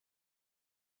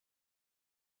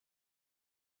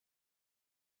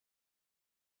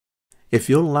If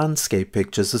your landscape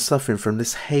pictures are suffering from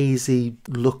this hazy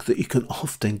look that you can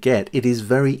often get, it is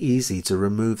very easy to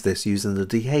remove this using the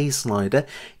Dehaze slider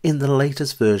in the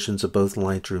latest versions of both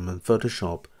Lightroom and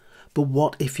Photoshop. But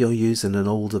what if you're using an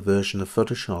older version of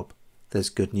Photoshop? There's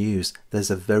good news. There's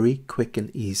a very quick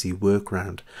and easy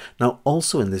workaround. Now,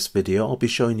 also in this video, I'll be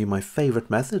showing you my favorite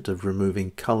method of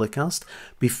removing color cast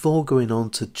before going on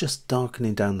to just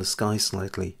darkening down the sky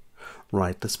slightly.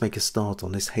 Right, let's make a start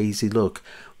on this hazy look.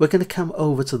 We're going to come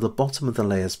over to the bottom of the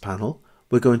layers panel.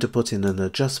 We're going to put in an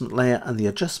adjustment layer, and the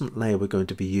adjustment layer we're going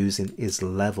to be using is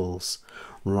levels.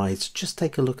 Right, just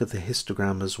take a look at the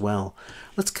histogram as well.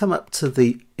 Let's come up to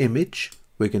the image.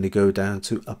 We're going to go down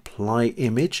to apply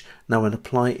image. Now when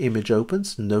apply image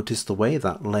opens, notice the way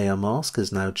that layer mask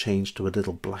has now changed to a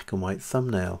little black and white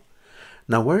thumbnail.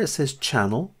 Now where it says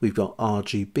channel, we've got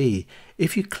RGB.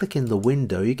 If you click in the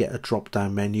window, you get a drop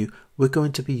down menu. We're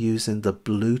going to be using the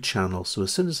blue channel. So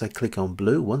as soon as I click on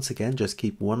blue, once again, just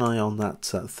keep one eye on that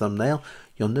thumbnail.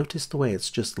 You'll notice the way it's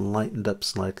just lightened up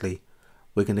slightly.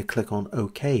 We're going to click on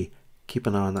OK. Keep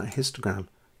an eye on that histogram.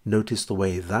 Notice the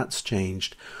way that's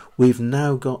changed. We've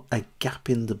now got a gap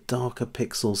in the darker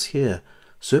pixels here.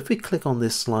 So if we click on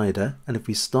this slider, and if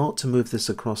we start to move this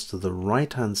across to the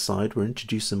right hand side, we're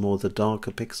introducing more of the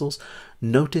darker pixels.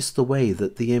 Notice the way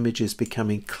that the image is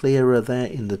becoming clearer there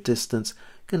in the distance.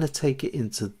 Going to take it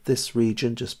into this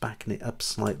region, just backing it up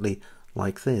slightly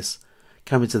like this.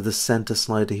 Coming to the center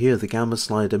slider here, the gamma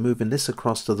slider, moving this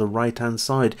across to the right hand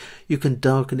side, you can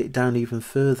darken it down even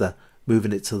further.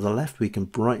 Moving it to the left, we can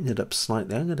brighten it up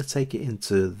slightly. I'm going to take it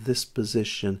into this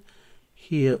position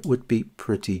here, would be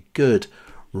pretty good.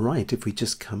 Right, if we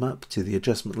just come up to the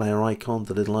adjustment layer icon,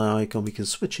 the little eye icon, we can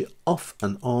switch it off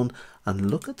and on, and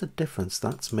look at the difference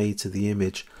that's made to the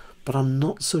image. But I'm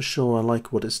not so sure I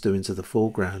like what it's doing to the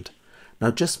foreground.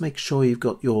 Now just make sure you've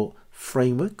got your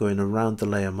framework going around the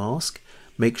layer mask.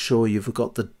 Make sure you've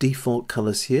got the default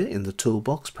colors here in the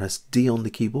toolbox. Press D on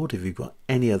the keyboard if you've got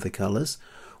any other colors.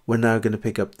 We're now going to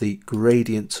pick up the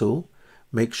gradient tool.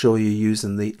 Make sure you're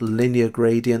using the linear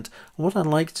gradient. And what I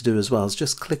like to do as well is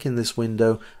just click in this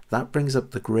window. That brings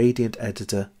up the gradient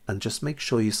editor, and just make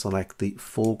sure you select the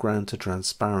foreground to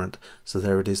transparent. So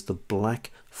there it is, the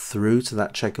black through to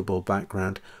that checkerboard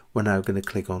background. We're now going to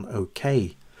click on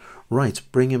OK. Right,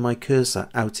 bringing my cursor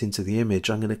out into the image,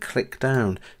 I'm going to click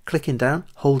down. Clicking down,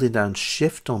 holding down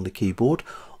Shift on the keyboard.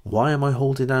 Why am I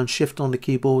holding down Shift on the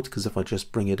keyboard? Because if I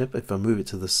just bring it up, if I move it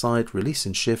to the side,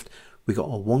 releasing Shift, we got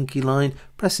a wonky line.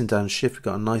 Pressing down Shift, we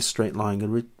got a nice straight line.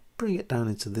 I'm going to bring it down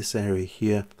into this area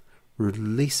here.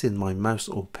 Releasing my mouse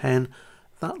or pen.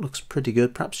 That looks pretty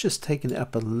good. Perhaps just taking it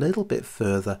up a little bit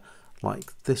further,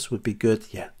 like this would be good.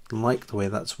 Yeah, like the way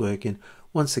that's working.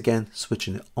 Once again,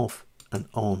 switching it off and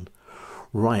on.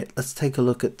 Right, let's take a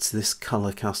look at this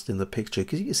color cast in the picture,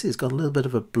 because you can see it's got a little bit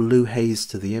of a blue haze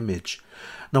to the image.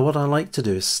 Now what I like to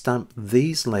do is stamp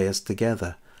these layers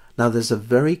together. Now there's a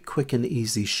very quick and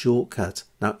easy shortcut.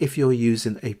 Now if you're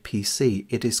using a PC,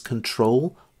 it is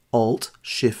Control, Alt,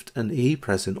 Shift and E,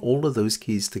 pressing all of those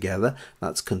keys together.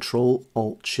 That's Control,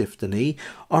 Alt, Shift and E.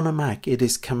 On a Mac it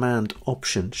is Command,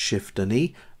 Option, Shift and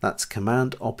E. That's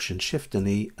Command, Option, Shift and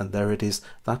E, and there it is.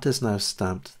 That has now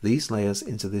stamped these layers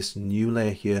into this new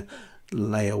layer here,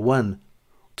 Layer 1.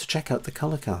 To check out the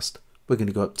color cast, we're going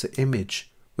to go up to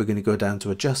Image. We're going to go down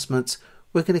to Adjustments.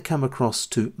 We're going to come across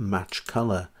to Match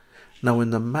Color. Now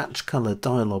when the Match Color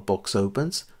dialog box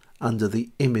opens, under the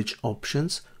Image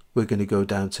Options, we're going to go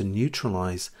down to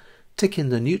Neutralize. Ticking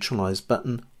the Neutralize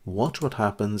button, watch what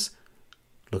happens.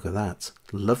 Look at that.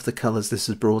 Love the colors this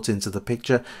has brought into the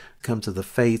picture. Come to the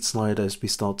fade slider as we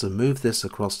start to move this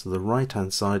across to the right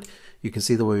hand side. You can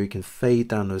see the way we can fade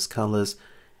down those colors.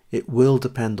 It will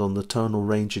depend on the tonal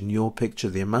range in your picture,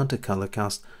 the amount of color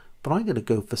cast, but I'm going to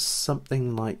go for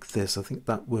something like this. I think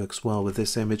that works well with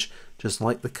this image, just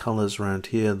like the colors around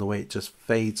here and the way it just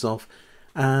fades off.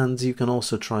 And you can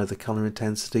also try the color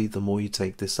intensity. The more you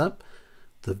take this up,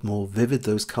 the more vivid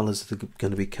those colors are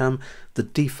going to become. The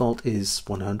default is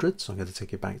 100, so I'm going to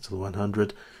take it back to the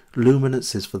 100.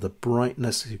 Luminance is for the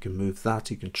brightness. You can move that,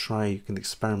 you can try, you can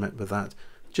experiment with that.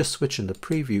 Just switching the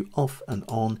preview off and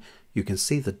on, you can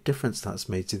see the difference that's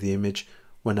made to the image.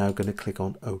 We're now going to click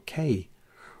on OK.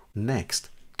 Next,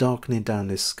 darkening down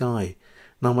this sky.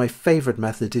 Now my favorite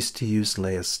method is to use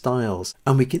layer styles,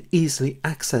 and we can easily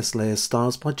access layer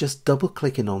styles by just double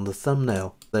clicking on the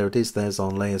thumbnail. There it is, there's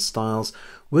our layer styles.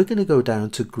 We're going to go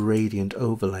down to gradient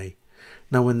overlay.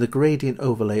 Now when the gradient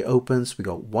overlay opens, we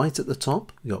got white at the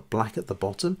top, we got black at the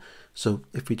bottom. So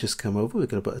if we just come over, we're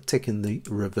going to put a tick in the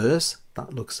reverse.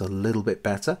 That looks a little bit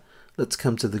better. Let's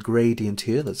come to the gradient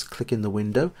here. Let's click in the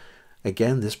window.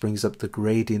 Again, this brings up the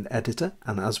gradient editor,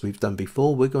 and as we've done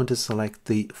before, we're going to select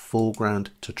the foreground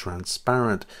to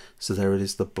transparent. So there it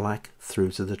is, the black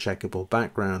through to the checkerboard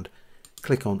background.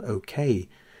 Click on OK.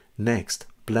 Next,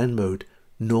 blend mode,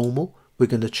 normal. We're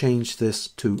going to change this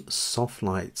to soft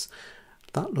lights.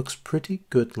 That looks pretty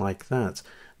good like that.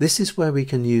 This is where we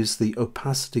can use the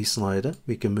opacity slider.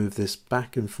 We can move this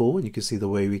back and forward. You can see the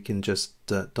way we can just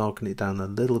darken it down a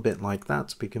little bit like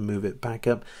that. We can move it back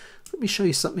up. Let me show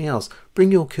you something else.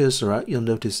 Bring your cursor out. You'll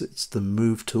notice it's the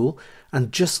move tool.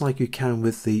 And just like you can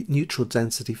with the neutral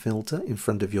density filter in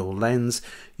front of your lens,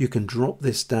 you can drop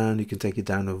this down. You can take it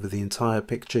down over the entire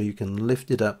picture. You can lift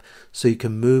it up so you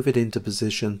can move it into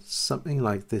position. Something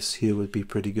like this here would be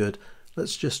pretty good.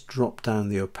 Let's just drop down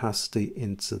the opacity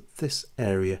into this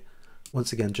area.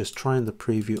 Once again, just trying the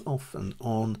preview off and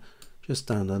on, just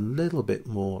down a little bit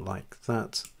more like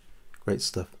that. Great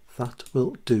stuff. That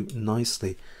will do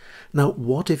nicely. Now,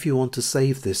 what if you want to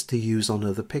save this to use on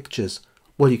other pictures?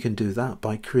 Well, you can do that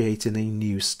by creating a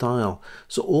new style.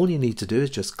 So all you need to do is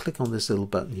just click on this little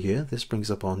button here. This brings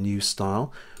up our new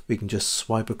style. We can just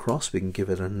swipe across. We can give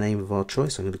it a name of our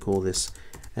choice. I'm going to call this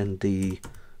ND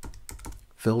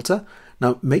filter.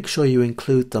 Now make sure you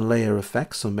include the layer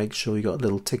effects, so make sure you got a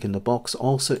little tick in the box.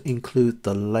 Also include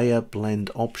the layer blend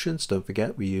options. Don't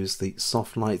forget we use the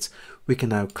soft lights. We can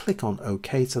now click on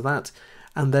OK to that,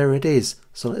 and there it is.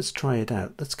 So let's try it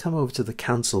out. Let's come over to the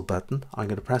cancel button. I'm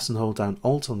going to press and hold down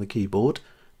Alt on the keyboard.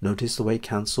 Notice the way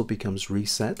cancel becomes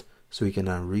reset, so we can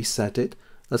now reset it.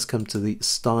 Let's come to the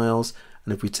styles,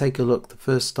 and if we take a look, the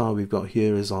first style we've got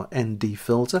here is our ND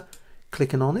filter.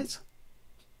 Clicking on it,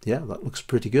 yeah, that looks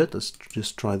pretty good. Let's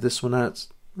just try this one out. It's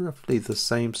roughly the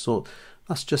same sort.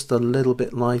 That's just a little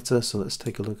bit lighter, so let's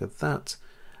take a look at that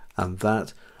and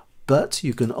that. But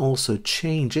you can also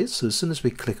change it. So as soon as we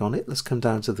click on it, let's come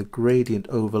down to the gradient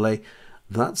overlay.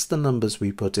 That's the numbers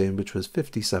we put in, which was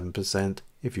 57%.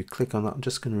 If you click on that, I'm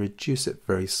just going to reduce it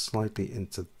very slightly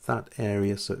into that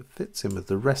area so it fits in with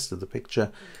the rest of the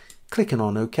picture. Clicking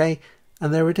on OK,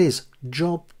 and there it is.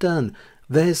 Job done.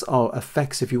 There's our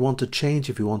effects. If you want to change,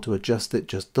 if you want to adjust it,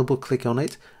 just double click on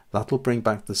it. That'll bring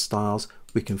back the styles.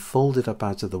 We can fold it up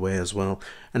out of the way as well.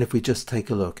 And if we just take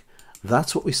a look,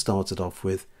 that's what we started off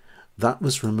with. That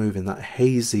was removing that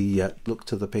hazy look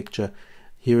to the picture.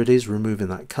 Here it is, removing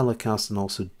that color cast and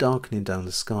also darkening down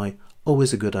the sky.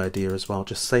 Always a good idea as well.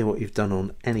 Just say what you've done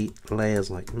on any layers,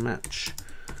 like match,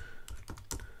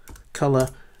 color,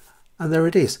 and there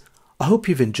it is. I hope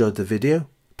you've enjoyed the video.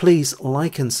 Please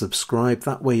like and subscribe,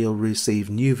 that way you'll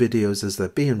receive new videos as they're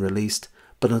being released.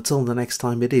 But until the next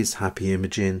time, it is happy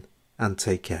imaging, and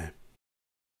take care.